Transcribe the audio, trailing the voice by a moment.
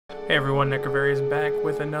Hey everyone, Necrovarius back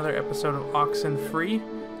with another episode of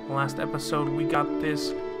OxenFree. Last episode we got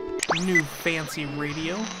this new fancy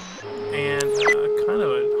radio and kind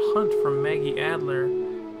of a hunt from Maggie Adler.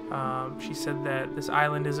 She said that this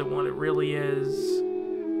island isn't what it really is.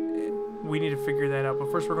 We need to figure that out,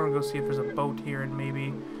 but first we're going to go see if there's a boat here, and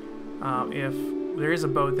maybe if there is a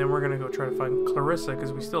boat, then we're going to go try to find Clarissa,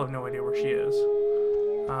 because we still have no idea where she is.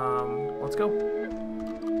 Let's go.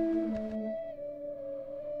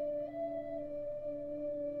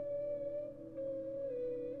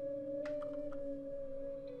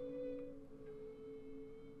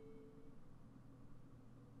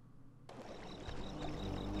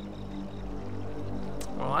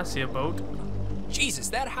 Well, I see a boat. Jesus,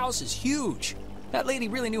 that house is huge. That lady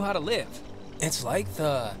really knew how to live. It's like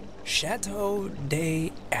the Chateau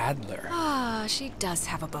de Adler. Ah, she does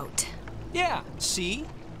have a boat. Yeah, see?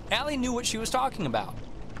 Allie knew what she was talking about.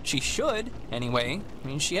 She should, anyway. I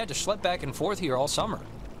mean, she had to schlep back and forth here all summer.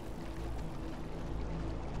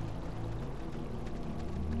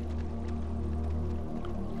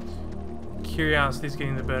 Curiosity's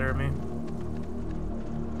getting the better of me.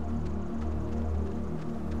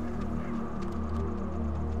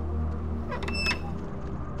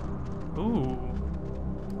 Ooh.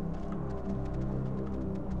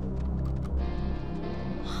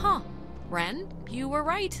 Huh. Ren, you were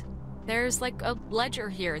right. There's like a ledger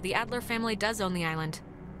here. The Adler family does own the island.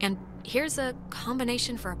 And here's a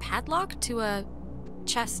combination for a padlock to a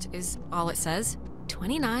chest is all it says.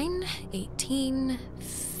 29, 18,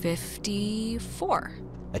 54.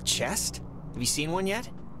 A chest? Have you seen one yet?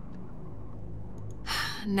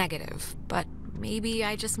 Negative, but maybe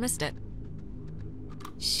I just missed it.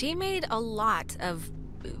 She made a lot of,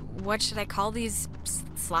 what should I call these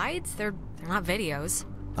slides? They're not videos.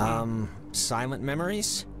 Silent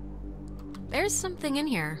memories? There's something in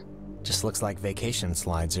here. Just looks like vacation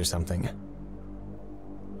slides or something.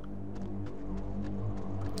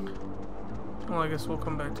 Well, I guess we'll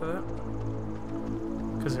come back to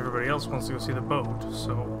that. Because everybody else wants to go see the boat,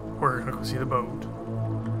 so we're gonna go see the boat.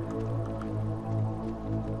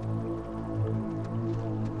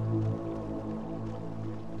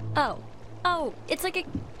 Oh, it's like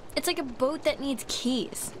a boat that needs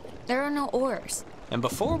keys. There are no oars. And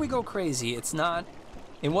before we go crazy, it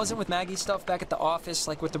wasn't with Maggie's stuff back at the office,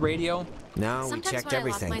 like with the radio? No, Sometimes we checked when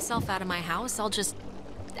everything. I lock myself out of my house,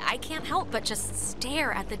 I can't help but just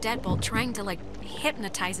stare at the deadbolt, trying to, like,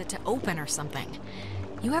 hypnotize it to open or something.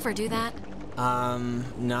 You ever do that?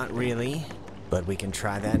 Not really. But we can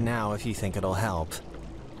try that now if you think it'll help.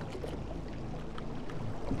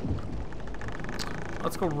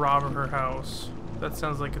 Let's go rob her house. That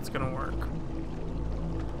sounds like it's gonna work.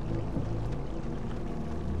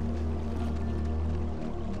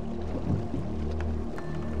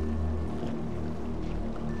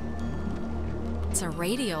 It's a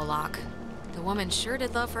radio lock. The woman sure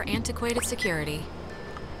did love her antiquated security.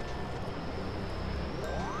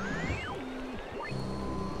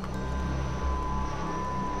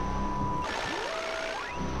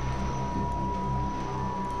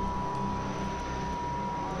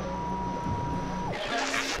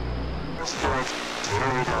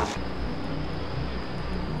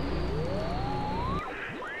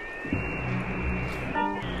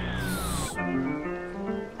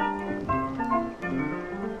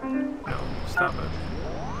 Stop it.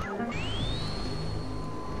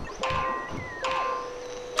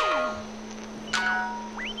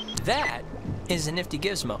 That is a nifty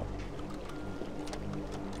gizmo.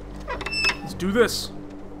 Let's do this.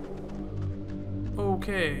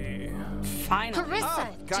 Okay. Finally. Clarissa,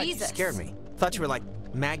 Oh, God, Jesus. you scared me. Thought you were like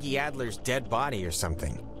Maggie Adler's dead body or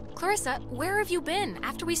something. Clarissa, where have you been?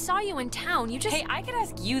 After we saw you in town, you just... Hey, I could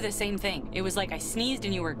ask you the same thing. It was like I sneezed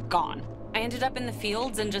and you were gone. I ended up in the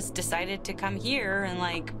fields and just decided to come here and,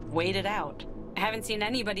 like, wait it out. I haven't seen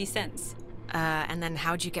anybody since. And then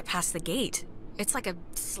how'd you get past the gate? It's like a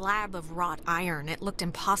slab of wrought iron. It looked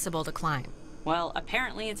impossible to climb. Well,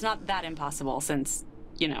 apparently it's not that impossible since,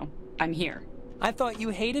 you know, I'm here. I thought you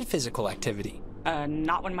hated physical activity.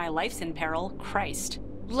 Not when my life's in peril. Christ.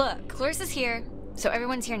 Look, Clarissa's here, so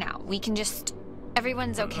everyone's here now. We can just...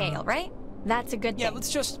 Everyone's okay, all right? That's a good thing. Yeah,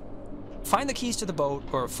 let's just find the keys to the boat,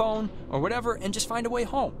 or a phone, or whatever, and just find a way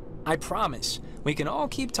home. I promise. We can all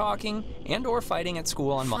keep talking and or fighting at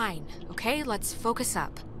school on Monday. Fine, okay? Let's focus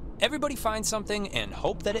up. Everybody find something and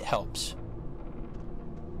hope that it helps.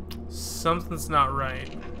 Something's not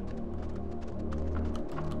right.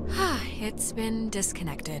 It's been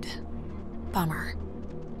disconnected. Bummer.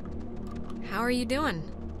 How are you doing?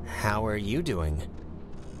 How are you doing?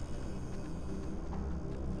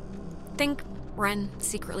 Think Ren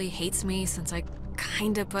secretly hates me since I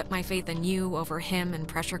kinda put my faith in you over him in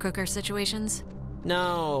pressure cooker situations.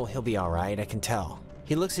 No, he'll be alright, I can tell.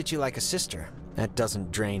 He looks at you like a sister. That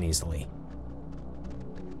doesn't drain easily.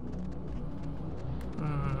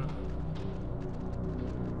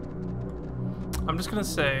 I'm just gonna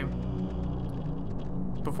say,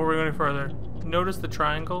 before we go any further, notice the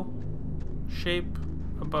triangle shape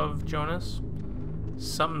above Jonas.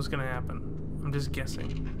 Something's gonna happen. I'm just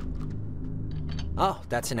guessing. Oh,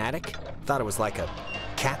 that's an attic? Thought it was like a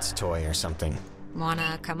cat's toy or something.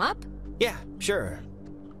 Wanna come up? Yeah, sure.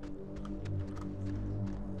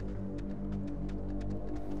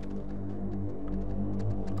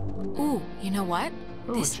 Ooh, you know what?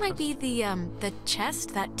 Ooh, This might be the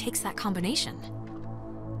chest that takes that combination.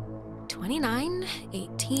 29,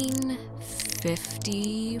 18,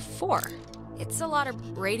 54. It's a lot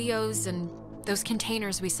of radios and those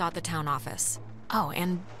containers we saw at the town office. Oh,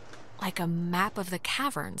 and like a map of the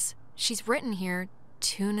caverns. She's written here,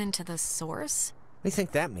 tune into the source. What do you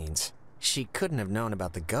think that means? She couldn't have known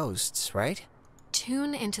about the ghosts, right?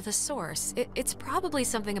 Tune into the source. It's probably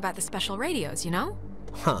something about the special radios, you know?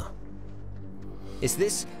 Huh. Is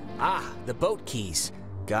this... Ah, the boat keys.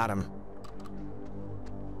 Got 'em.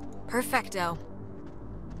 Perfecto.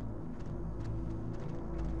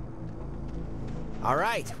 All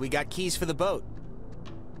right, we got keys for the boat.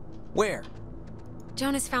 Where?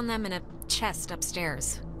 Jonas found them in a chest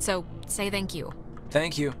upstairs. So, say thank you.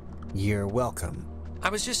 Thank you. You're welcome. I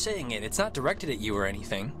was just saying it. It's not directed at you or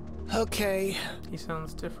anything. Okay. He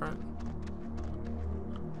sounds different.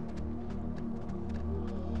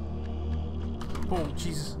 Oh,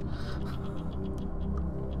 Jesus.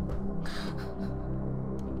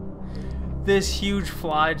 This huge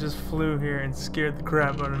fly just flew here and scared the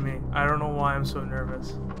crap out of me. I don't know why I'm so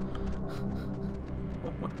nervous.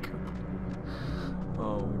 Oh my god.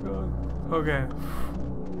 Oh my god. Okay.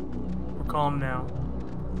 We're calm now.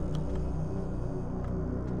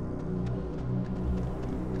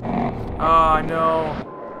 Oh, no.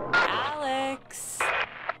 Alex!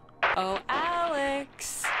 Oh,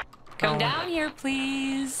 Alex! Come down here,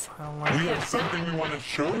 please. I don't like We it. have something we want to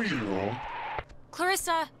show you.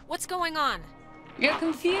 Clarissa, what's going on? You're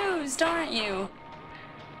confused, aren't you?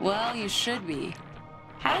 Well, you should be.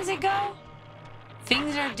 How does it go?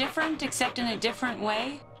 Things are different, except in a different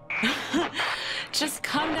way? Just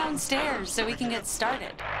come downstairs so we can get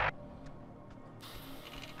started.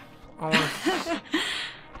 I wanna...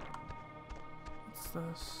 What's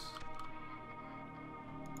this?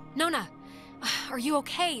 Nona, are you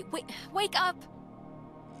okay? Wake up!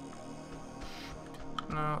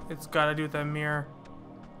 No, it's gotta do with that mirror.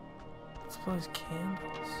 Let's blow these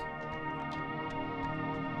candles.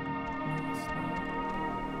 No, it's not.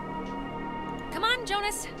 Come on,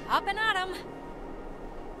 Jonas, up and at 'em.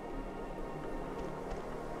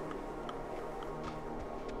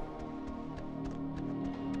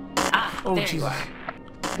 Ah, Oh, there Jesus. you are.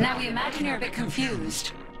 Now we imagine you're a bit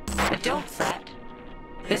confused. But don't fret.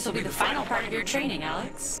 This will be the final part of your training,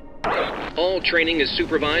 Alex. All training is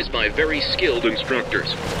supervised by very skilled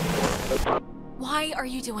instructors. Why are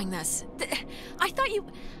you doing this? I thought you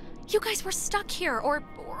guys were stuck here, or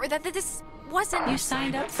that this wasn't... You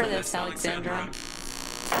signed up for this, Alexandra.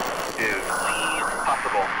 Is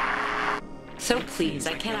possible. So please,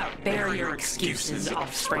 I cannot bear your excuses,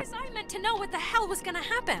 offspring. I meant to know what the hell was gonna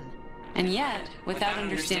happen. And yet, without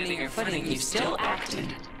understanding your footing, you still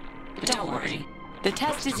acted. But don't worry. The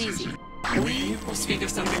test is easy. We will speak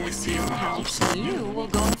of something we see in the house, and you will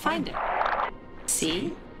go and find it.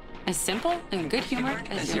 See? As simple and good-humored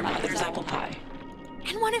as your mother's apple pie.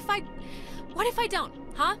 And what if I don't,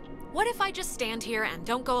 huh? What if I just stand here and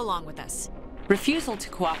don't go along with this? Refusal to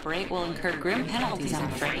cooperate will incur grim penalties, I'm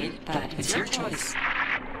afraid, but it's your choice.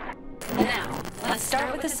 Now, let's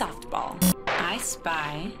start with the softball. I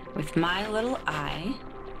spy, with my little eye,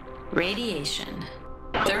 radiation.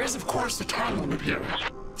 There is, of course, a time limit here.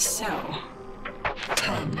 So,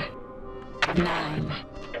 10, 9,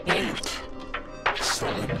 8,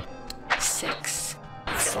 7, 6.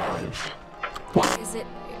 5. Is it...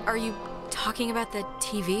 Are you talking about the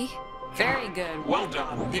TV? Very good. Well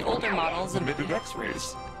done. The older models Emitted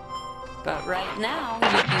X-rays. But right now,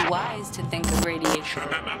 you'd be wise to think of radiation.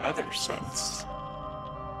 In another sense.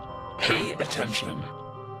 Pay attention.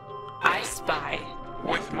 I spy.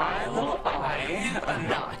 With my little eye, a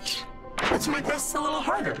notch. Let's make this a little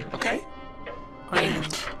harder, okay?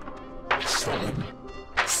 8, 7,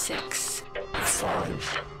 6,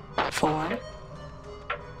 5, 4,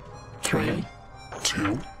 3.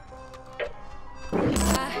 2.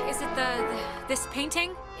 Is it the this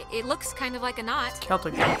painting, it looks kind of like a knot.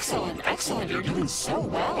 Celtic. Excellent, excellent. You're doing so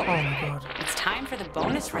well. Oh my god. It's time for the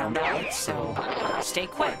bonus round, Alex, so stay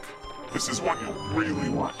quick. This is what you'll really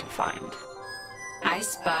want to find. I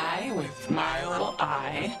spy with my little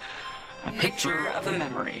eye a picture of a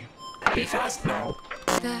memory. Be fast now.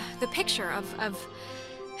 The picture of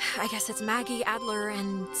I guess it's Maggie Adler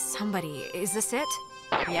and somebody. Is this it?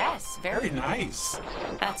 Yes, very. Very nice.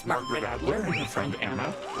 That's Margaret Adler and her friend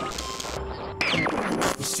Anna.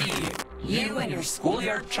 See, you and your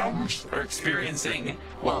schoolyard chums are experiencing,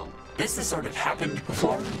 well, this has sort of happened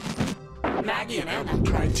before. Maggie and Anna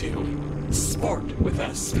tried to sport with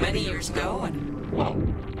us many years ago, and, well,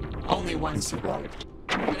 only one survived.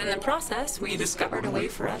 And in the process, we discovered a way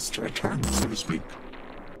for us to return, So to speak.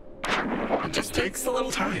 It just takes a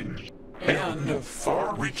little time. And a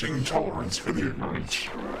far-reaching tolerance for the ignorant.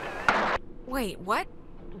 Wait, what?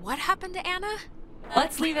 What happened to Anna?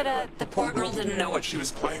 Let's leave it at the poor girl didn't know what she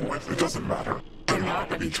was Playing with, it doesn't matter. They're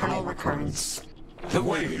not an eternal recurrence. The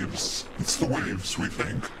waves. It's the waves, we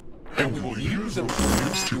think. And we will use those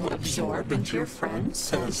waves to absorb into your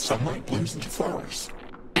friends as sunlight blooms into flowers.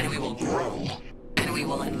 and we will grow, and we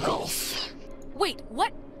will engulf. Wait,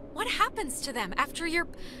 what happens to them after you're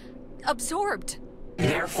absorbed?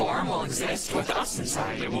 Their form will exist with us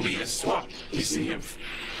inside. It will be a swap, you see, of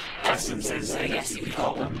essences, I guess you could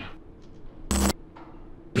call them.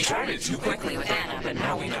 We tried it too quickly with Anna, but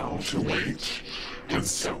now we know. To wait and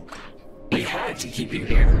soak. We had to keep you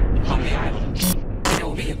here, on the island. And it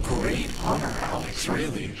will be a great honor, Alex,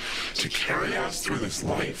 really, To carry us through this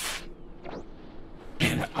life.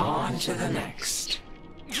 and on to the next.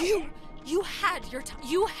 You had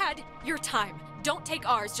your time. Don't take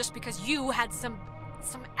ours just because you had some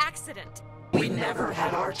accident. We never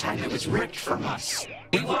had our time. It was ripped from us.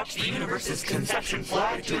 We watched the universe's conception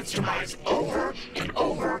fly to its demise over and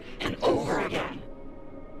over and over again.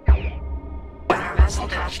 When our vessel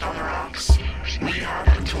dashed on the rocks, we had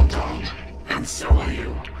until dawn, and so will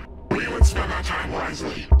you. We would spend our time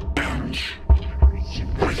wisely, and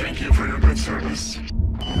we thank you for your good service.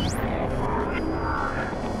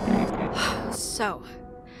 So,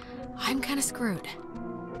 I'm kind of screwed.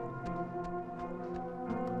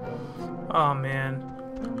 Oh man.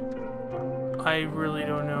 I really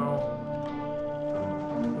don't know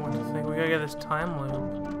what to think. We gotta get this time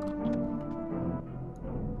loop.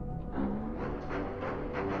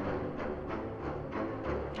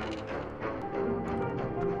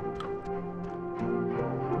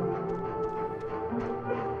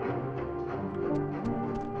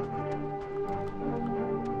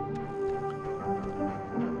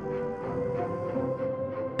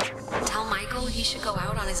 Tell Michael he should go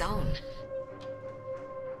out on his own.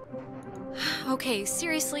 Okay,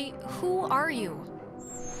 seriously, who are you?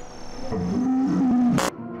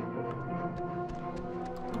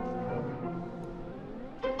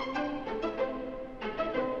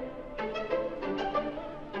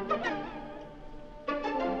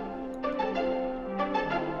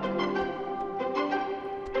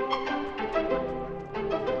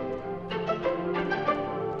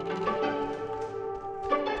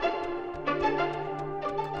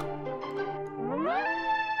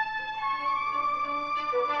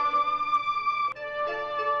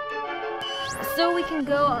 So we can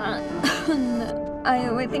go on.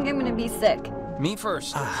 I think I'm gonna be sick. Me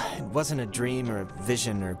first. It wasn't a dream or a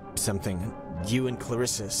vision or something. You and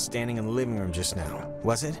Clarissa standing in the living room just now,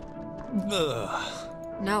 was it?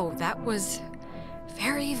 Ugh. No, that was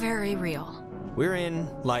very, very real. We're in,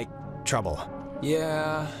 like, trouble.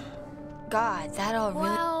 Yeah. God, that all really.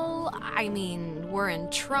 Well, I mean, we're in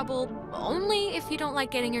trouble only if you don't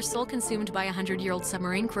like getting your soul consumed by a 100-year-old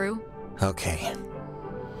submarine crew. Okay.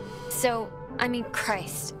 So, I mean,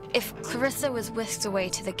 Christ. If Clarissa was whisked away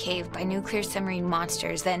to the cave by nuclear submarine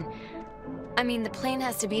monsters, then. I mean, the plan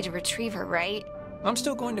has to be to retrieve her, right? I'm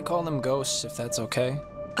still going to call them ghosts if that's okay.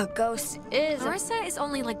 A ghost is. Clarissa is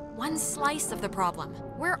only like one slice of the problem.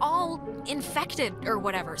 We're all infected or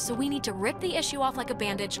whatever, so we need to rip the issue off like a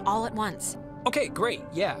bandage all at once. Okay, great,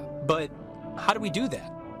 yeah. But how do we do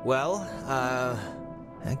that? Well,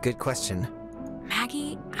 good question.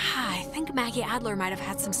 Maggie, I think Maggie Adler might have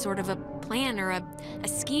had some sort of a plan or a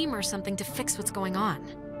scheme or something to fix what's going on.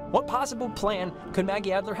 What possible plan could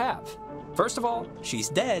Maggie Adler have? First of all, she's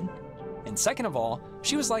dead. And second of all,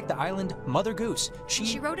 she was like the island Mother Goose.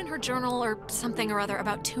 She wrote in her journal or something or other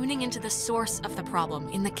about tuning into the source of the problem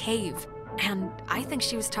in the cave. And I think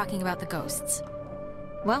she was talking about the ghosts.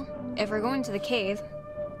 Well, if we're going to the cave.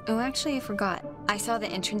 Oh, actually, I forgot. I saw the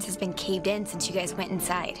entrance has been caved in since you guys went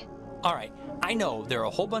inside. All right, I know there are a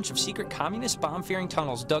whole bunch of secret communist bomb-fearing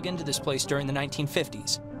tunnels dug into this place during the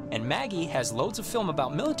 1950s. And Maggie has loads of film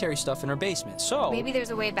about military stuff in her basement, so... Maybe there's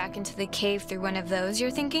a way back into the cave through one of those,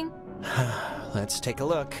 you're thinking? Let's take a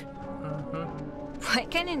look.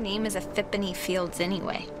 What kind of name is Epiphany Fields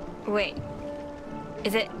anyway? Wait,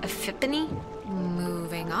 is it Epiphany?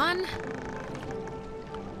 Moving on.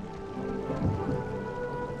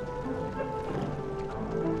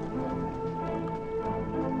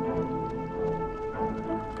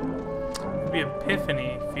 It'd be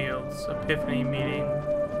Epiphany Fields. Epiphany meaning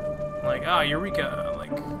like, ah, Eureka.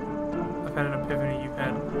 Like, I've had an epiphany, you've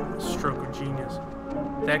had a stroke of genius.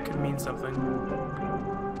 That could mean something.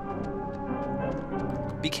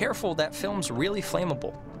 Be careful, that film's really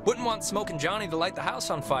flammable. Wouldn't want Smokin' Johnny to light the house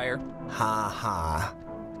on fire. Ha ha.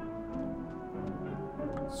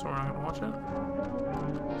 So we're not gonna watch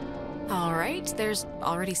it? All right, there's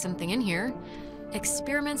already something in here.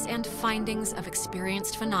 Experiments and Findings of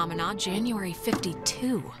Experienced Phenomena, January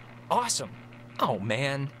 52. Awesome. Oh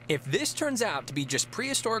man, if this turns out to be just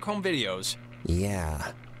prehistoric home videos...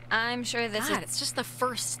 Yeah. I'm sure this God, it's just the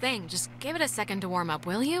first thing. Just give it a second to warm up,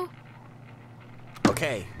 will you?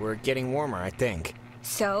 Okay, we're getting warmer, I think.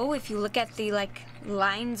 So, if you look at the,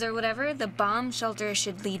 lines or whatever, the bomb shelter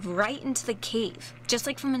should lead right into the cave, just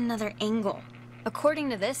like from another angle. According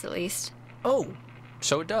to this, at least. Oh,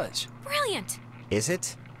 so it does. Brilliant! Is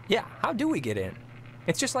it? Yeah, how do we get in?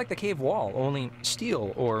 It's just like the cave wall, only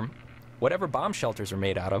steel or whatever bomb shelters are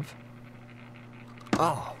made out of.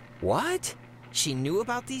 Oh, what? She knew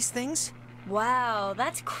about these things? Wow,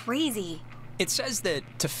 that's crazy. It says that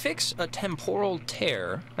to fix a temporal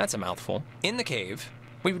tear, that's a mouthful, in the cave,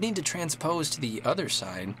 we would need to transpose to the other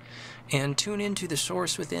side and tune into the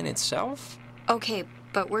source within itself? Okay,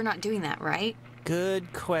 but we're not doing that, right?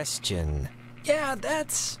 Good question. Yeah,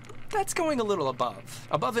 that's going a little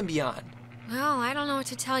above and beyond. Well, I don't know what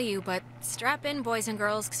to tell you, but strap in, boys and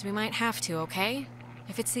girls, because we might have to, okay?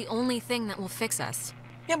 If it's the only thing that will fix us.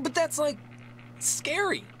 Yeah, but that's,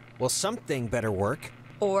 scary. Well, something better work.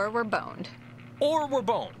 Or we're boned. Or we're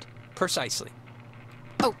boned. Precisely.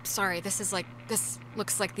 Oh, sorry, this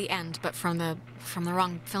looks like the end, but from the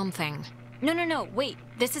wrong film thing. No, wait.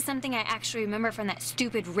 This is something I actually remember from that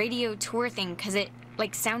stupid radio tour thing, because it,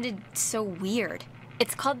 sounded so weird.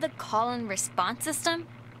 It's called the call and response system.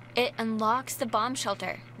 It unlocks the bomb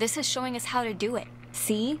shelter. This is showing us how to do it.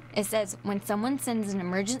 See? It says, when someone sends an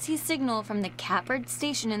emergency signal from the Catbird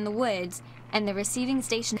station in the woods, and the receiving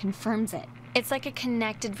station confirms it. It's like a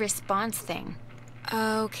connected response thing.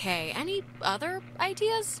 Okay, any other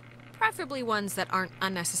ideas? Preferably ones that aren't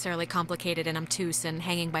unnecessarily complicated and obtuse and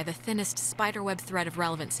hanging by the thinnest spiderweb thread of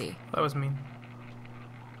relevancy. That was mean.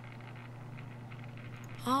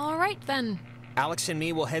 All right, then. Alex and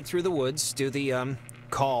me will head through the woods, do the,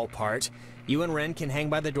 call part. You and Ren can hang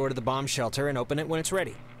by the door to the bomb shelter and open it when it's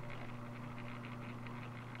ready.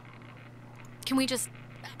 Can we just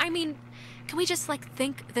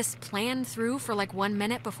think this plan through for 1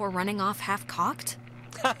 minute before running off half-cocked?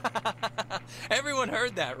 Everyone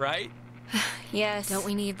heard that, right? Yes. Don't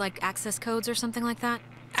we need, access codes or something like that?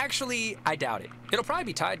 Actually, I doubt it. It'll probably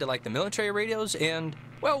be tied to, the military radios and,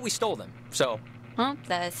 well, we stole them, so... Well,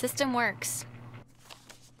 the system works.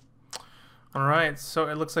 Alright, so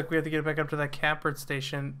it looks like we have to get back up to that Catbird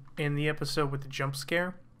station in the episode with the jump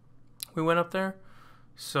scare. We went up there.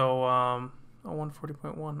 So,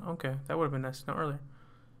 140.1. Okay, that would have been nice to know earlier.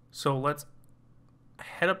 So let's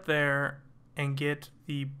head up there and get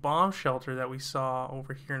the bomb shelter that we saw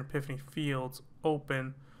over here in Epiphany Fields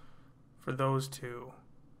open for those two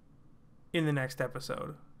in the next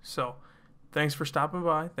episode. So, thanks for stopping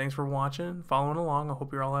by. Thanks for watching, following along. I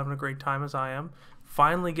hope you're all having a great time as I am.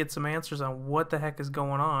 Finally get some answers on what the heck is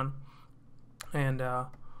going on. And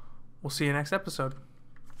we'll see you next episode.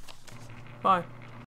 Bye.